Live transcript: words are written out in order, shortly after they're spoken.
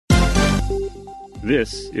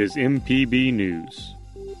This is MPB News.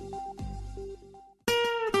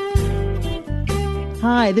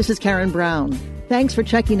 Hi, this is Karen Brown. Thanks for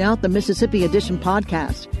checking out the Mississippi Edition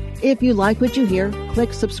podcast. If you like what you hear,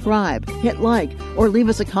 click subscribe, hit like, or leave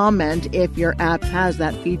us a comment if your app has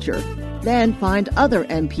that feature. Then find other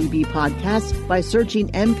MPB podcasts by searching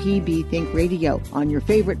MPB Think Radio on your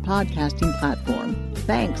favorite podcasting platform.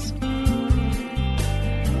 Thanks.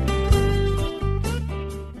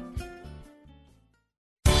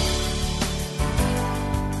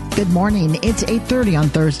 Good morning. It's 8:30 on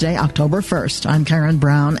Thursday, October 1st. I'm Karen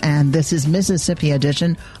Brown, and this is Mississippi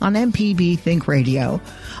Edition on MPB Think Radio.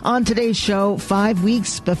 On today's show, 5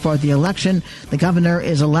 weeks before the election, the governor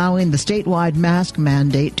is allowing the statewide mask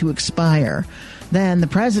mandate to expire. Then the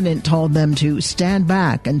president told them to stand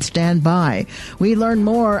back and stand by. We learn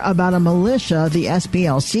more about a militia the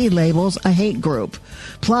SPLC labels a hate group.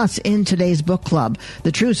 Plus, in today's book club,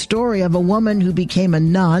 the true story of a woman who became a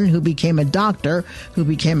nun, who became a doctor, who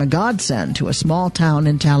became a godsend to a small town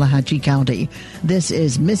in Tallahatchie County. This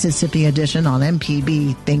is Mississippi Edition on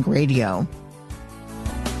MPB Think Radio.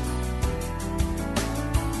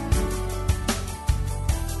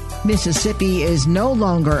 Mississippi is no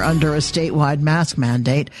longer under a statewide mask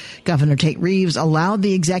mandate. Governor Tate Reeves allowed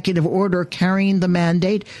the executive order carrying the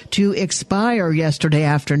mandate to expire yesterday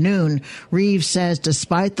afternoon. Reeves says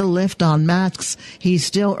despite the lift on masks, he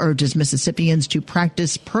still urges Mississippians to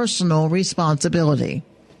practice personal responsibility.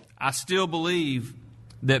 I still believe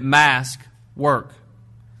that masks work.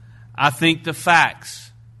 I think the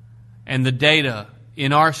facts and the data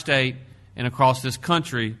in our state and across this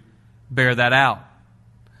country bear that out.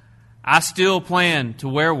 I still plan to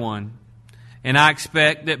wear one, and I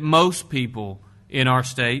expect that most people in our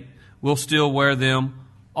state will still wear them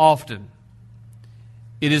often.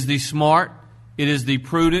 It is the smart, it is the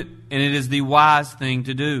prudent, and it is the wise thing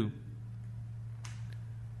to do.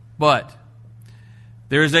 But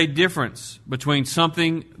there is a difference between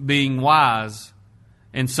something being wise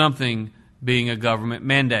and something being a government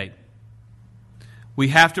mandate. We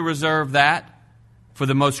have to reserve that for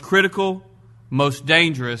the most critical, most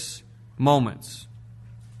dangerous moments.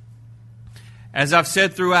 As I've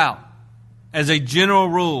said throughout, as a general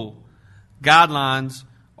rule, guidelines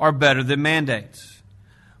are better than mandates.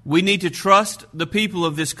 We need to trust the people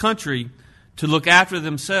of this country to look after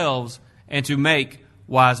themselves and to make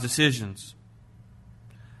wise decisions.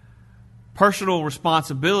 Personal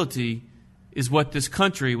responsibility is what this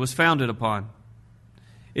country was founded upon.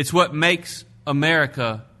 It's what makes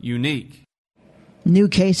America unique. New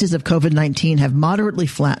cases of COVID-19 have moderately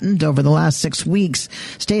flattened over the last 6 weeks.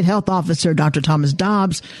 State Health Officer Dr. Thomas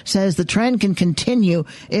Dobbs says the trend can continue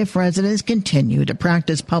if residents continue to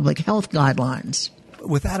practice public health guidelines.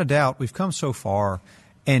 Without a doubt, we've come so far,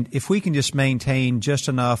 and if we can just maintain just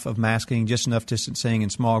enough of masking, just enough distancing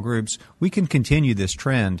in small groups, we can continue this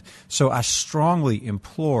trend. So I strongly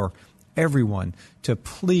implore everyone to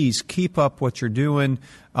please keep up what you're doing.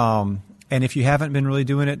 And if you haven't been really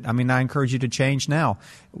doing it, I encourage you to change now.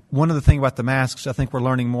 One of the things about the masks, I think we're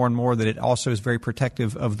learning more and more that it also is very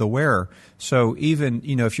protective of the wearer. So even,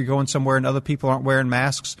 if you're going somewhere and other people aren't wearing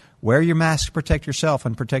masks, wear your mask to protect yourself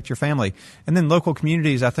and protect your family. And then local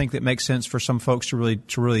communities, I think that makes sense for some folks to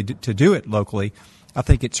really do it locally. I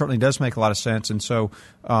think it certainly does make a lot of sense. And so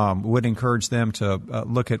would encourage them to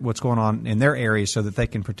look at what's going on in their areas so that they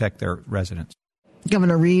can protect their residents.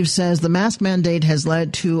 Governor Reeves says the mask mandate has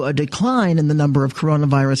led to a decline in the number of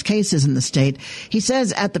coronavirus cases in the state. He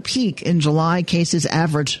says at the peak in July, cases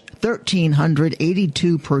averaged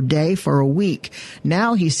 1,382 per day for a week.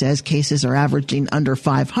 Now, he says, cases are averaging under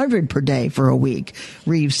 500 per day for a week.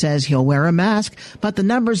 Reeves says he'll wear a mask, but the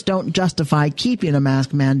numbers don't justify keeping a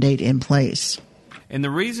mask mandate in place. And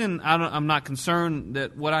the reason I'm not concerned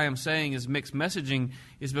that what I am saying is mixed messaging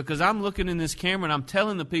is because I'm looking in this camera and I'm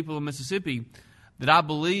telling the people of Mississippi that I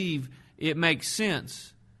believe it makes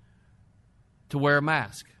sense to wear a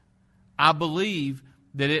mask. I believe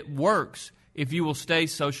that it works if you will stay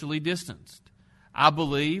socially distanced. I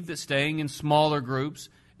believe that staying in smaller groups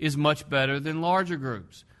is much better than larger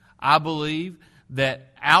groups. I believe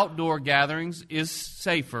that outdoor gatherings is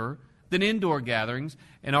safer than indoor gatherings,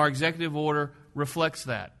 and our executive order reflects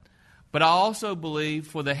that. But I also believe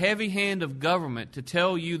for the heavy hand of government to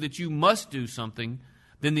tell you that you must do something,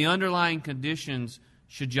 then the underlying conditions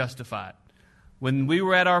should justify it. When we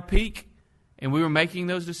were at our peak and we were making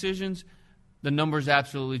those decisions, the numbers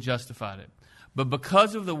absolutely justified it. But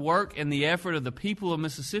because of the work and the effort of the people of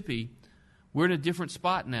Mississippi, we're in a different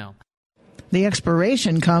spot now. The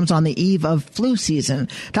expiration comes on the eve of flu season.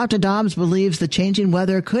 Dr. Dobbs believes the changing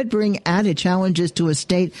weather could bring added challenges to a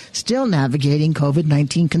state still navigating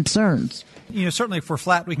COVID-19 concerns. Certainly if we're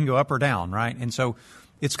flat, we can go up or down, right? And so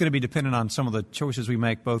it's going to be dependent on some of the choices we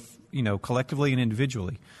make, both collectively and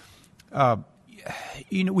individually.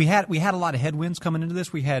 We had a lot of headwinds coming into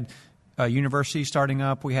this. We had universities starting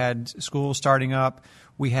up, we had schools starting up,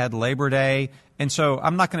 we had Labor Day, and so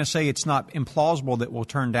I'm not going to say it's not implausible that we'll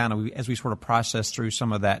turn down as we sort of process through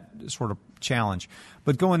some of that sort of challenge.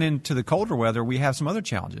 But going into the colder weather, we have some other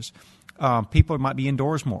challenges. People might be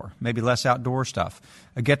indoors more, maybe less outdoor stuff,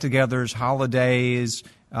 get-togethers, holidays,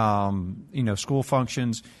 school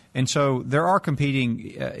functions. And so there are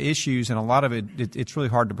competing issues, and a lot of it's really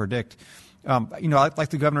hard to predict. Like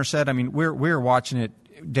the governor said, I mean, we're watching it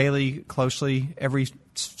daily, closely, every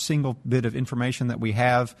single bit of information that we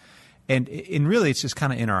have. And really, it's just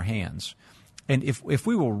kind of in our hands. And if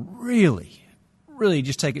we will really, really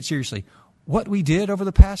just take it seriously, what we did over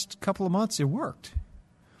the past couple of months, it worked.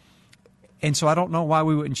 And so I don't know why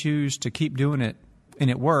we wouldn't choose to keep doing it, and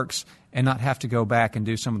it works, and not have to go back and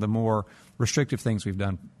do some of the more restrictive things we've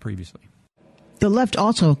done previously. The left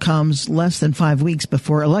also comes less than 5 weeks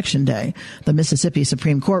before Election Day. The Mississippi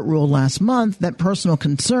Supreme Court ruled last month that personal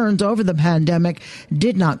concerns over the pandemic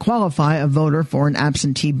did not qualify a voter for an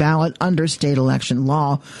absentee ballot under state election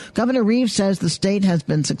law. Governor Reeves says the state has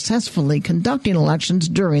been successfully conducting elections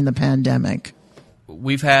during the pandemic.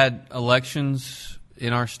 We've had elections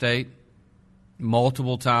in our state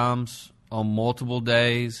multiple times on multiple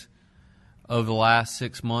days over the last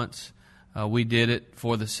 6 months. We did it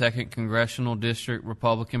for the 2nd Congressional District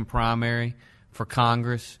Republican primary for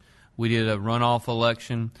Congress. We did a runoff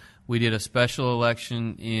election. We did a special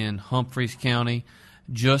election in Humphreys County.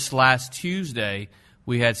 Just last Tuesday,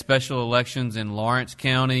 we had special elections in Lawrence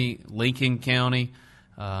County, Lincoln County,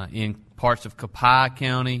 in parts of Copiah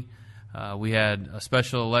County. We had a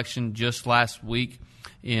special election just last week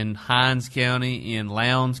in Hinds County, in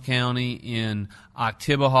Lowndes County, in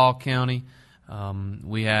Oktibbeha County.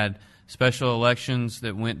 We had special elections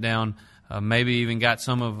that went down, maybe even got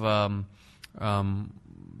some of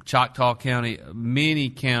Choctaw County. Many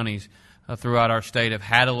counties throughout our state have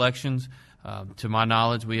had elections. To my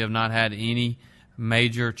knowledge, we have not had any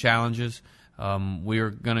major challenges. We are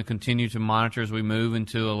going to continue to monitor as we move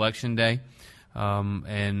into Election Day,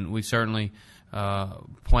 and we certainly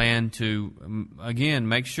plan to, again,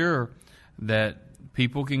 make sure that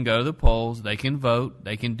people can go to the polls, they can vote,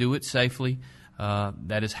 they can do it safely.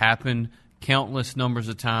 That has happened countless numbers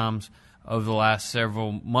of times over the last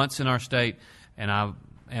several months in our state, and I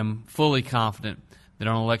am fully confident that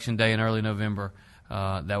on Election Day in early November,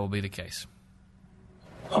 that will be the case.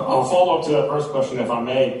 I'll follow up to that first question, if I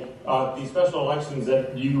may. The special elections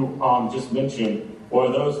that you just mentioned, were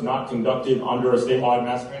those not conducted under a statewide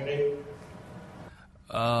mask mandate?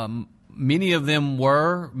 Many of them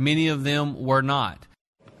were, many of them were not.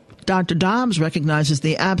 Dr. Dobbs recognizes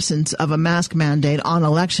the absence of a mask mandate on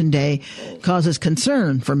Election Day causes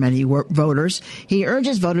concern for many voters. He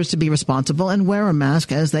urges voters to be responsible and wear a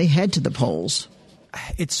mask as they head to the polls.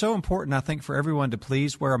 It's so important, I think, for everyone to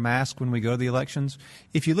please wear a mask when we go to the elections.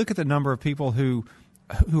 If you look at the number of people who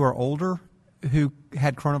are older, who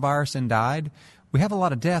had coronavirus and died, we have a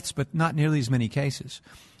lot of deaths, but not nearly as many cases.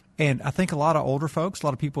 And I think a lot of older folks, a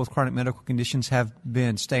lot of people with chronic medical conditions have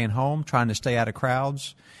been staying home, trying to stay out of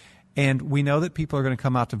crowds. And we know that people are going to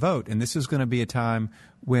come out to vote, and this is going to be a time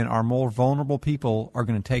when our more vulnerable people are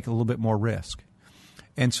going to take a little bit more risk.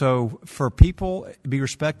 And so for people, be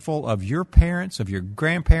respectful of your parents, of your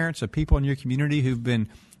grandparents, of people in your community who've been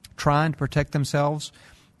trying to protect themselves.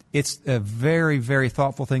 It's a very, very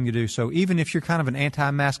thoughtful thing to do. So even if you're kind of an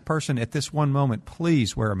anti-mask person at this one moment,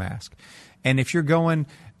 please wear a mask. And if you're going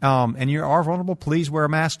and you are vulnerable, please wear a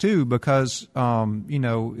mask too, because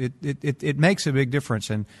it makes a big difference.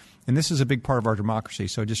 And this is a big part of our democracy.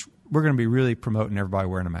 So we're going to be really promoting everybody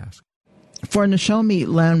wearing a mask. For Nashomi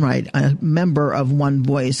Lanwright, a member of One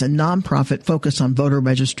Voice, a nonprofit focused on voter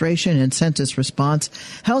registration and census response,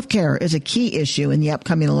 healthcare is a key issue in the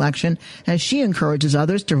upcoming election. As she encourages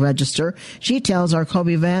others to register, she tells our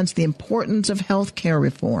Kobe Vance the importance of healthcare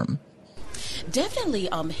reform. Definitely,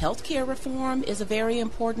 healthcare reform is a very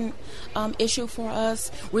important issue for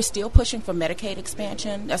us. We're still pushing for Medicaid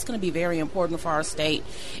expansion. That's going to be very important for our state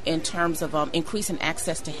in terms of increasing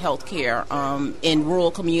access to healthcare in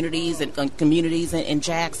rural communities and communities in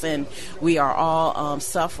Jackson. We are all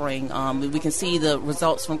suffering. We can see the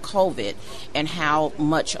results from COVID and how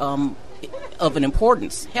much of an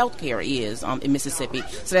importance healthcare is in Mississippi.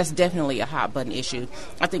 So that's definitely a hot button issue.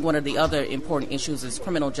 I think one of the other important issues is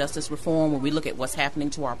criminal justice reform. When we look at what's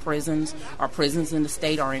happening to our prisons in the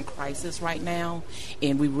state are in crisis right now,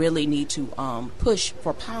 and we really need to push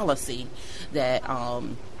for policy that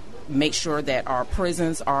make sure that our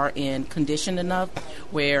prisons are in condition enough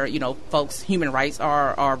where, folks' human rights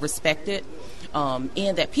are respected,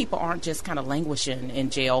 and that people aren't just kind of languishing in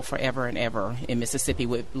jail forever and ever in Mississippi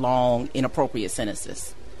with long, inappropriate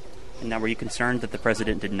sentences. And now, were you concerned that the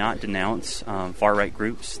president did not denounce far-right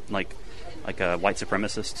groups like white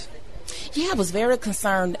supremacists? Yeah, I was very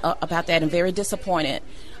concerned about that and very disappointed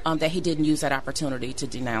that he didn't use that opportunity to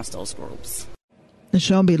denounce those groups.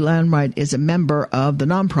 Shelby Landwright is a member of the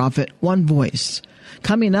nonprofit One Voice.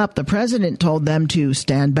 Coming up, the president told them to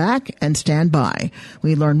stand back and stand by.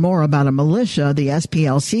 We learn more about a militia the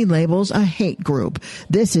SPLC labels a hate group.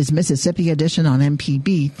 This is Mississippi Edition on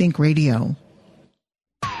MPB Think Radio.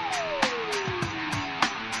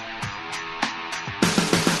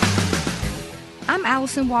 I'm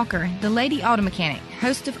Allison Walker, the Lady Auto Mechanic,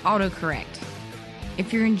 host of AutoCorrect.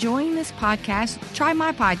 If you're enjoying this podcast, try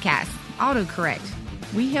my podcast, AutoCorrect.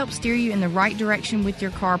 We help steer you in the right direction with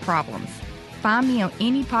your car problems. Find me on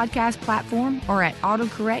any podcast platform or at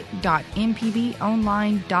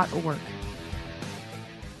autocorrect.mpbonline.org.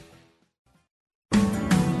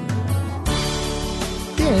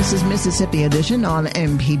 This is Mississippi Edition on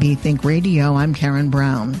MPB Think Radio. I'm Karen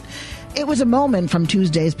Brown. It was a moment from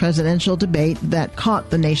Tuesday's presidential debate that caught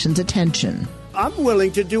the nation's attention. I'm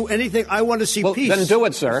willing to do anything. I want to see peace. Then do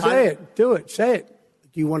it, sir. Say it. Do it. Say it.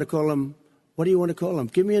 Do you want to call him? What do you want to call him?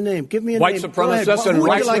 Give me a name. Give me a white name. Supremacists and who would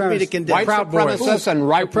white you like me to condemn? White supremacists and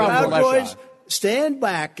right Proud militia. Boys, stand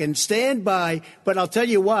back and stand by. But I'll tell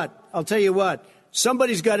you what.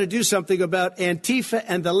 Somebody's got to do something about Antifa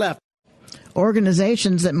and the left.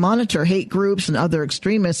 Organizations that monitor hate groups and other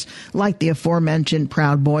extremists, like the aforementioned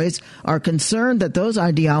Proud Boys, are concerned that those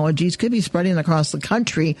ideologies could be spreading across the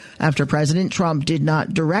country after President Trump did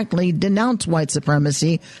not directly denounce white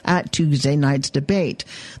supremacy at Tuesday night's debate.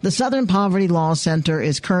 The Southern Poverty Law Center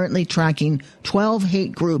is currently tracking 12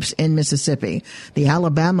 hate groups in Mississippi. The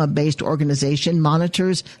Alabama-based organization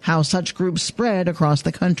monitors how such groups spread across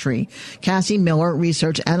the country. Cassie Miller,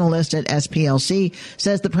 research analyst at SPLC,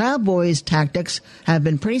 says the Proud Boys tactics have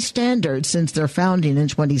been pretty standard since their founding in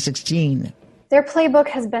 2016. Their playbook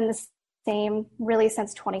has been the same really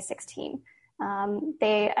since 2016.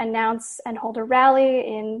 They announce and hold a rally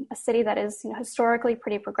in a city that is historically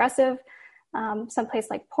pretty progressive, someplace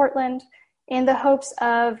like Portland, in the hopes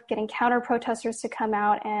of getting counter-protesters to come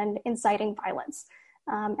out and inciting violence.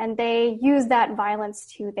 And they use that violence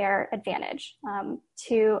to their advantage,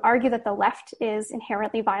 to argue that the left is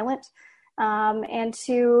inherently violent, and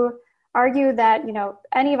to argue that,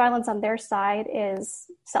 any violence on their side is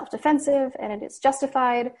self-defensive and it is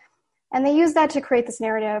justified. And they use that to create this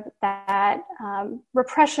narrative that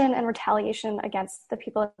repression and retaliation against the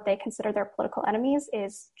people that they consider their political enemies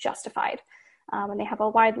is justified. And they have a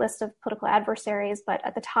wide list of political adversaries, but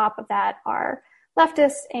at the top of that are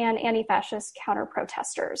leftists and anti-fascist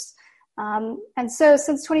counter-protesters. And so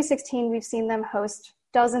since 2016, we've seen them host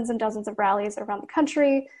dozens and dozens of rallies around the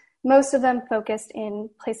country, most of them focused in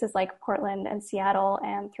places like Portland and Seattle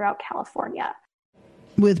and throughout California.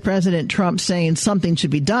 With President Trump saying something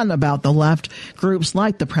should be done about the left, groups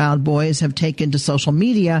like the Proud Boys have taken to social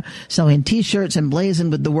media, selling T-shirts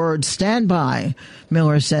emblazoned with the words "Stand By."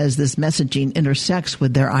 Miller says this messaging intersects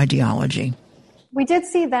with their ideology. We did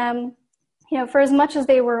see them, for as much as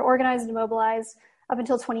they were organized and mobilized up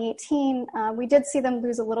until 2018, we did see them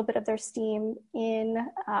lose a little bit of their steam in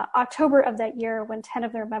October of that year when 10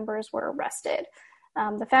 of their members were arrested.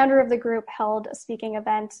 The founder of the group held a speaking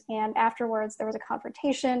event, and afterwards there was a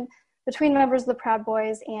confrontation between members of the Proud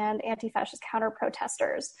Boys and anti-fascist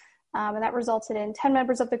counter-protesters. And that resulted in 10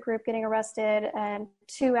 members of the group getting arrested and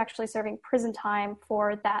 2 actually serving prison time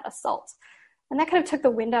for that assault. And that kind of took the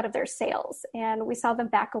wind out of their sails, and we saw them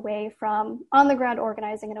back away from on-the-ground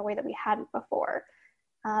organizing in a way that we hadn't before.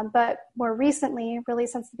 But more recently, really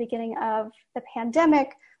since the beginning of the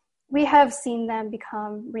pandemic, we have seen them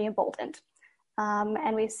become re-emboldened.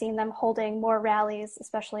 And we've seen them holding more rallies,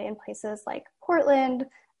 especially in places like Portland,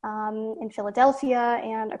 in Philadelphia,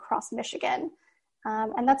 and across Michigan.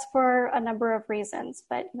 And that's for a number of reasons.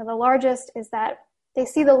 But the largest is that they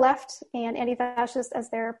see the left and anti-fascists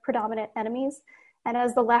as their predominant enemies. And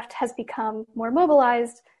as the left has become more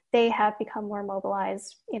mobilized, they have become more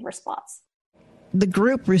mobilized in response. The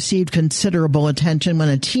group received considerable attention when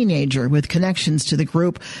a teenager with connections to the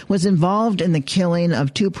group was involved in the killing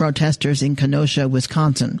of 2 protesters in Kenosha,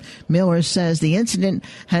 Wisconsin. Miller says the incident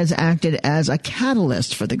has acted as a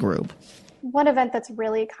catalyst for the group. One event that's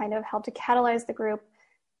really kind of helped to catalyze the group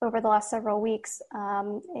over the last several weeks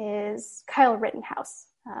is Kyle Rittenhouse.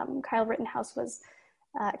 Kyle Rittenhouse was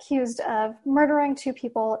accused of murdering 2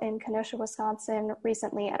 people in Kenosha, Wisconsin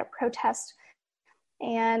recently at a protest.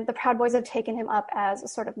 And the Proud Boys have taken him up as a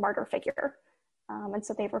sort of martyr figure. And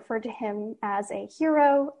so they've referred to him as a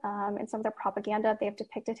hero. In some of their propaganda, they've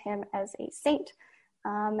depicted him as a saint.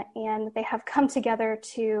 And they have come together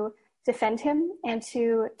to defend him and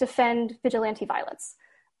to defend vigilante violence.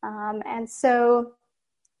 And so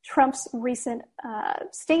Trump's recent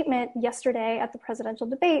statement yesterday at the presidential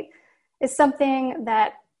debate is something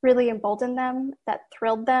that really emboldened them, that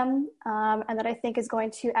thrilled them, and that I think is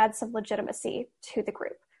going to add some legitimacy to the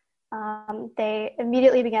group. They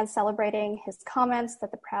immediately began celebrating his comments that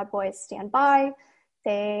the Proud Boys stand by.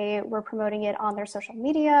 They were promoting it on their social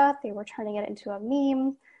media. They were turning it into a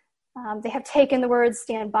meme. They have taken the words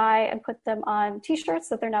stand by and put them on t-shirts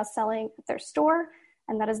that they're now selling at their store.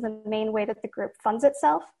 And that is the main way that the group funds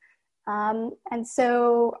itself. And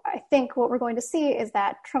so I think what we're going to see is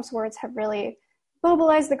that Trump's words have really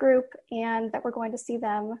mobilized the group, and that we're going to see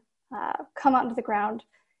them come out into the ground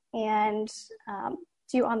and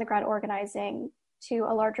do on-the-ground organizing to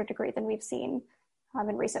a larger degree than we've seen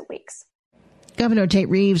in recent weeks. Governor Tate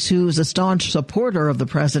Reeves, who's a staunch supporter of the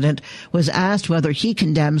president, was asked whether he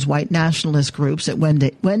condemns white nationalist groups at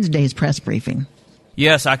Wednesday's press briefing.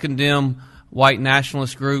 Yes, I condemn white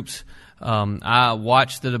nationalist groups. I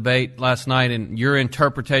watched the debate last night, and your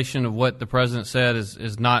interpretation of what the president said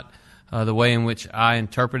is not the way in which I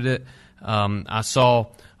interpreted it. I saw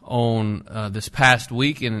on this past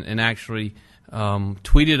week and actually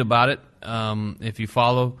tweeted about it, if you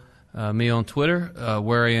follow me on Twitter,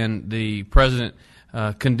 wherein the president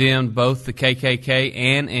condemned both the KKK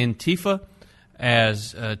and Antifa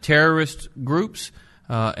as terrorist groups,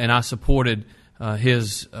 and I supported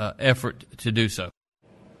his effort to do so.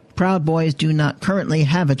 Proud Boys do not currently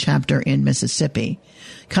have a chapter in Mississippi.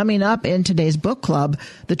 Coming up in today's book club,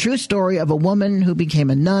 the true story of a woman who became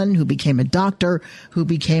a nun, who became a doctor, who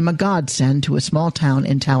became a godsend to a small town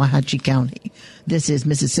in Tallahatchie County. This is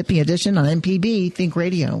Mississippi Edition on MPB Think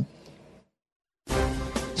Radio.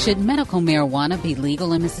 Should medical marijuana be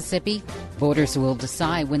legal in Mississippi? Voters will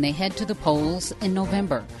decide when they head to the polls in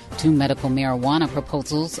November. 2 medical marijuana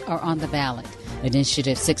proposals are on the ballot: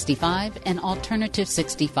 Initiative 65 and Alternative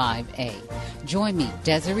 65A. Join me,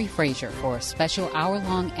 Desiree Frazier, for a special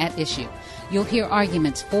hour-long At Issue. You'll hear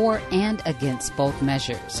arguments for and against both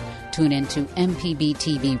measures. Tune in to MPB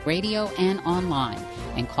TV radio and online,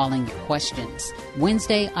 and call in your questions.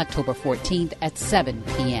 Wednesday, October 14th at 7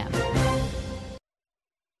 p.m.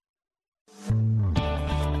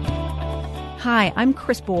 Hi, I'm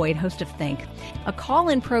Chris Boyd, host of Think, a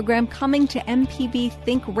call-in program coming to MPB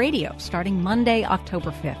Think Radio starting Monday,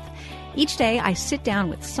 October 5th. Each day, I sit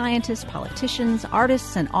down with scientists, politicians,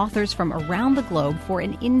 artists, and authors from around the globe for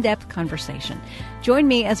an in-depth conversation. Join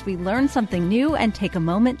me as we learn something new and take a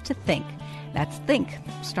moment to think. That's Think,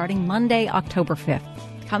 starting Monday, October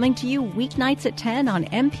 5th. Coming to you weeknights at 10 on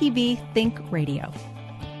MPB Think Radio.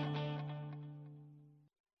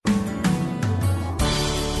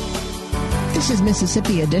 This is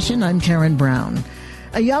Mississippi Edition. I'm Karen Brown.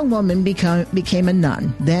 A young woman became a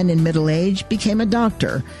nun, then in middle age became a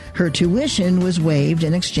doctor. Her tuition was waived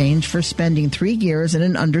in exchange for spending 3 years in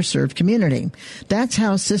an underserved community. That's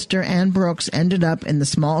how Sister Ann Brooks ended up in the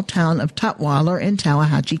small town of Tutwiler in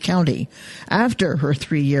Tallahatchie County. After her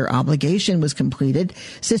 3-year obligation was completed,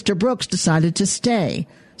 Sister Brooks decided to stay.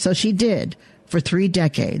 So she did, for 3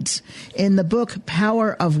 decades. In the book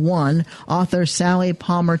Power of One, author Sally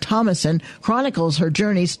Palmer Thomason chronicles her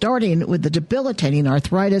journey starting with the debilitating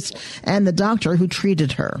arthritis and the doctor who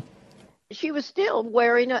treated her. She was still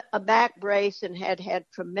wearing a back brace and had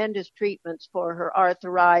tremendous treatments for her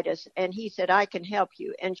arthritis. And he said, I can help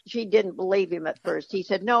you. And she didn't believe him at first. He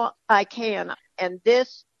said, no, I can. And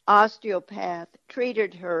this osteopath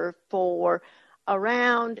treated her for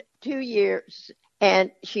around 2 years.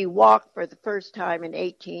 And she walked for the first time in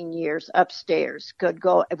 18 years upstairs, could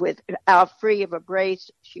go without free of a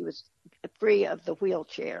brace. She was free of the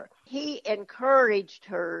wheelchair. He encouraged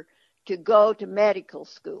her to go to medical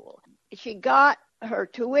school. She got her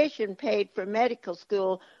tuition paid for medical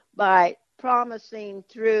school by promising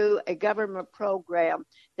through a government program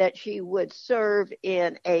that she would serve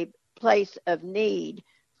in a place of need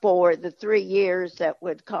for the 3 years that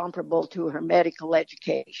would comparable to her medical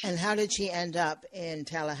education. And how did she end up in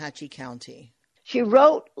Tallahatchie County? She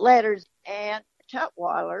wrote letters, and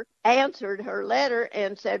Tutwiler answered her letter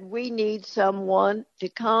and said, we need someone to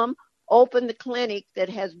come open the clinic that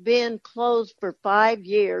has been closed for 5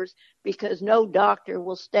 years because no doctor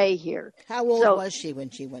will stay here. How old was she when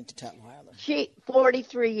she went to Tutwiler? She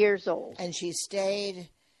 43 years old. And she stayed?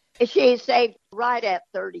 She stayed right at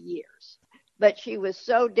 30 years. But she was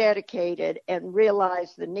so dedicated and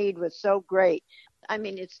realized the need was so great. I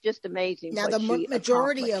mean, it's just amazing. Now, what the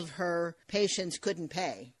majority accomplished. of her patients couldn't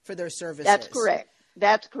pay for their services. That's correct.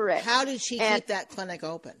 That's correct. How did she keep that clinic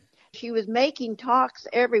open? She was making talks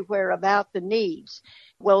everywhere about the needs.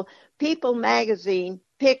 Well, People magazine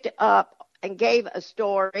picked up and gave a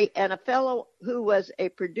story, and a fellow who was a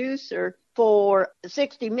producer for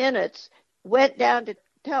 60 Minutes went down to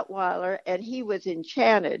Tutwiler, and he was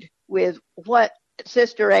enchanted with what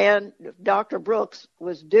Sister Ann, Dr. Brooks,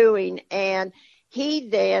 was doing, and he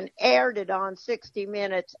then aired it on 60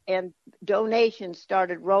 Minutes, and donations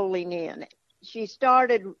started rolling in. She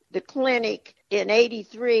started the clinic in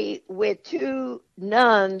 1983 with 2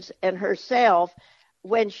 nuns and herself.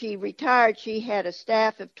 When she retired, she had a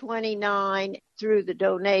staff of 29 through the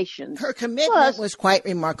donations. Her commitment was quite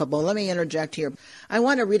remarkable. Let me interject here. I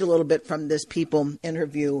want to read a little bit from this People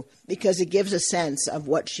interview because it gives a sense of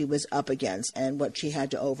what she was up against and what she had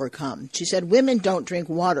to overcome. She said, women don't drink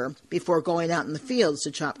water before going out in the fields to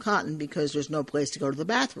chop cotton because there's no place to go to the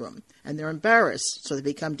bathroom, and they're embarrassed, so they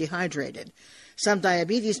become dehydrated. Some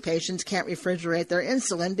diabetes patients can't refrigerate their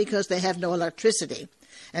insulin because they have no electricity.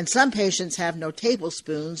 And some patients have no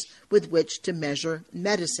tablespoons with which to measure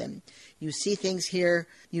medicine. You see things here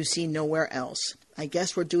you see nowhere else. I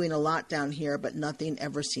guess we're doing a lot down here, but nothing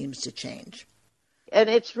ever seems to change. And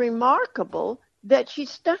it's remarkable that she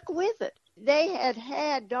stuck with it. They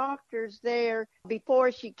had doctors there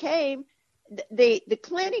before she came. The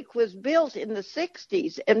clinic was built in the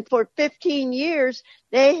 60s, and for 15 years,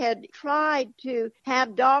 they had tried to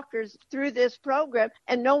have doctors through this program,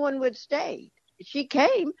 and no one would stay. She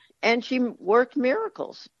came, and she worked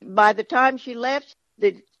miracles. By the time she left,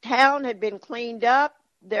 the town had been cleaned up.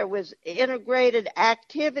 There was integrated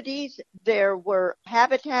activities. There were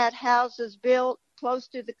habitat houses built close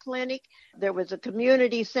to the clinic. There was a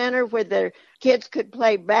community center where their kids could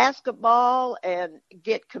play basketball and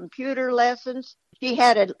get computer lessons. She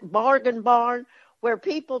had a bargain barn where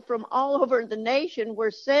people from all over the nation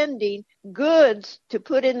were sending goods to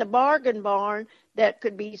put in the bargain barn that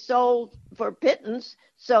could be sold for pittance.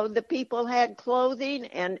 So the people had clothing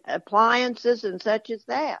and appliances and such as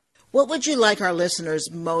that. What would you like our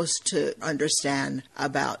listeners most to understand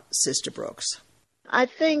about Sister Brooks? I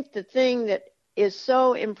think the thing that is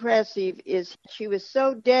so impressive is she was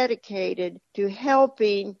so dedicated to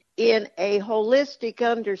helping in a holistic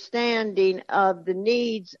understanding of the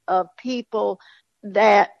needs of people,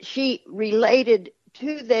 that she related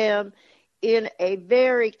to them in a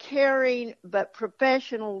very caring but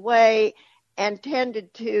professional way and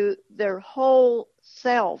tended to their whole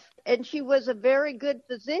self. And she was a very good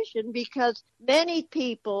physician because many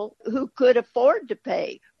people who could afford to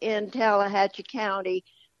pay in Tallahatchie County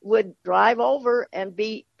would drive over and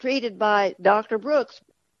be treated by Dr. Brooks.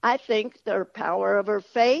 I think the power of her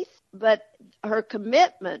faith, but her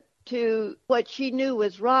commitment to what she knew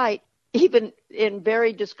was right, even in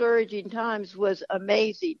very discouraging times, was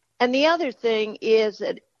amazing. And the other thing is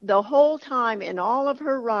that the whole time in all of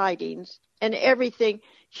her writings and everything,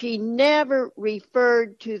 she never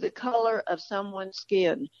referred to the color of someone's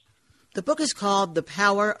skin. The book is called The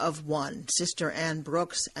Power of One, Sister Ann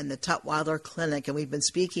Brooks and the Tutwiler Clinic. And we've been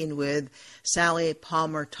speaking with Sally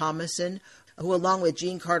Palmer Thomason, who along with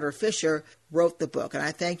Jean Carter Fisher wrote the book. And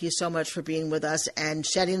I thank you so much for being with us and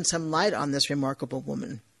shedding some light on this remarkable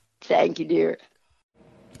woman. Thank you, dear.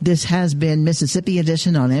 This has been Mississippi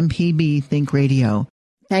Edition on MPB Think Radio.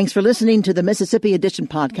 Thanks for listening to the Mississippi Edition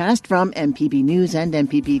podcast from MPB News and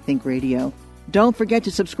MPB Think Radio. Don't forget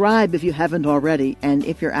to subscribe if you haven't already, and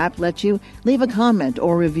if your app lets you, leave a comment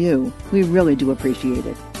or review. We really do appreciate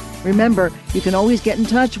it. Remember, you can always get in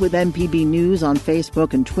touch with MPB News on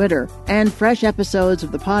Facebook and Twitter, and fresh episodes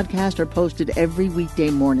of the podcast are posted every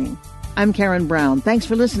weekday morning. I'm Karen Brown. Thanks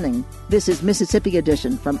for listening. This is Mississippi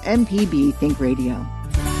Edition from MPB Think Radio.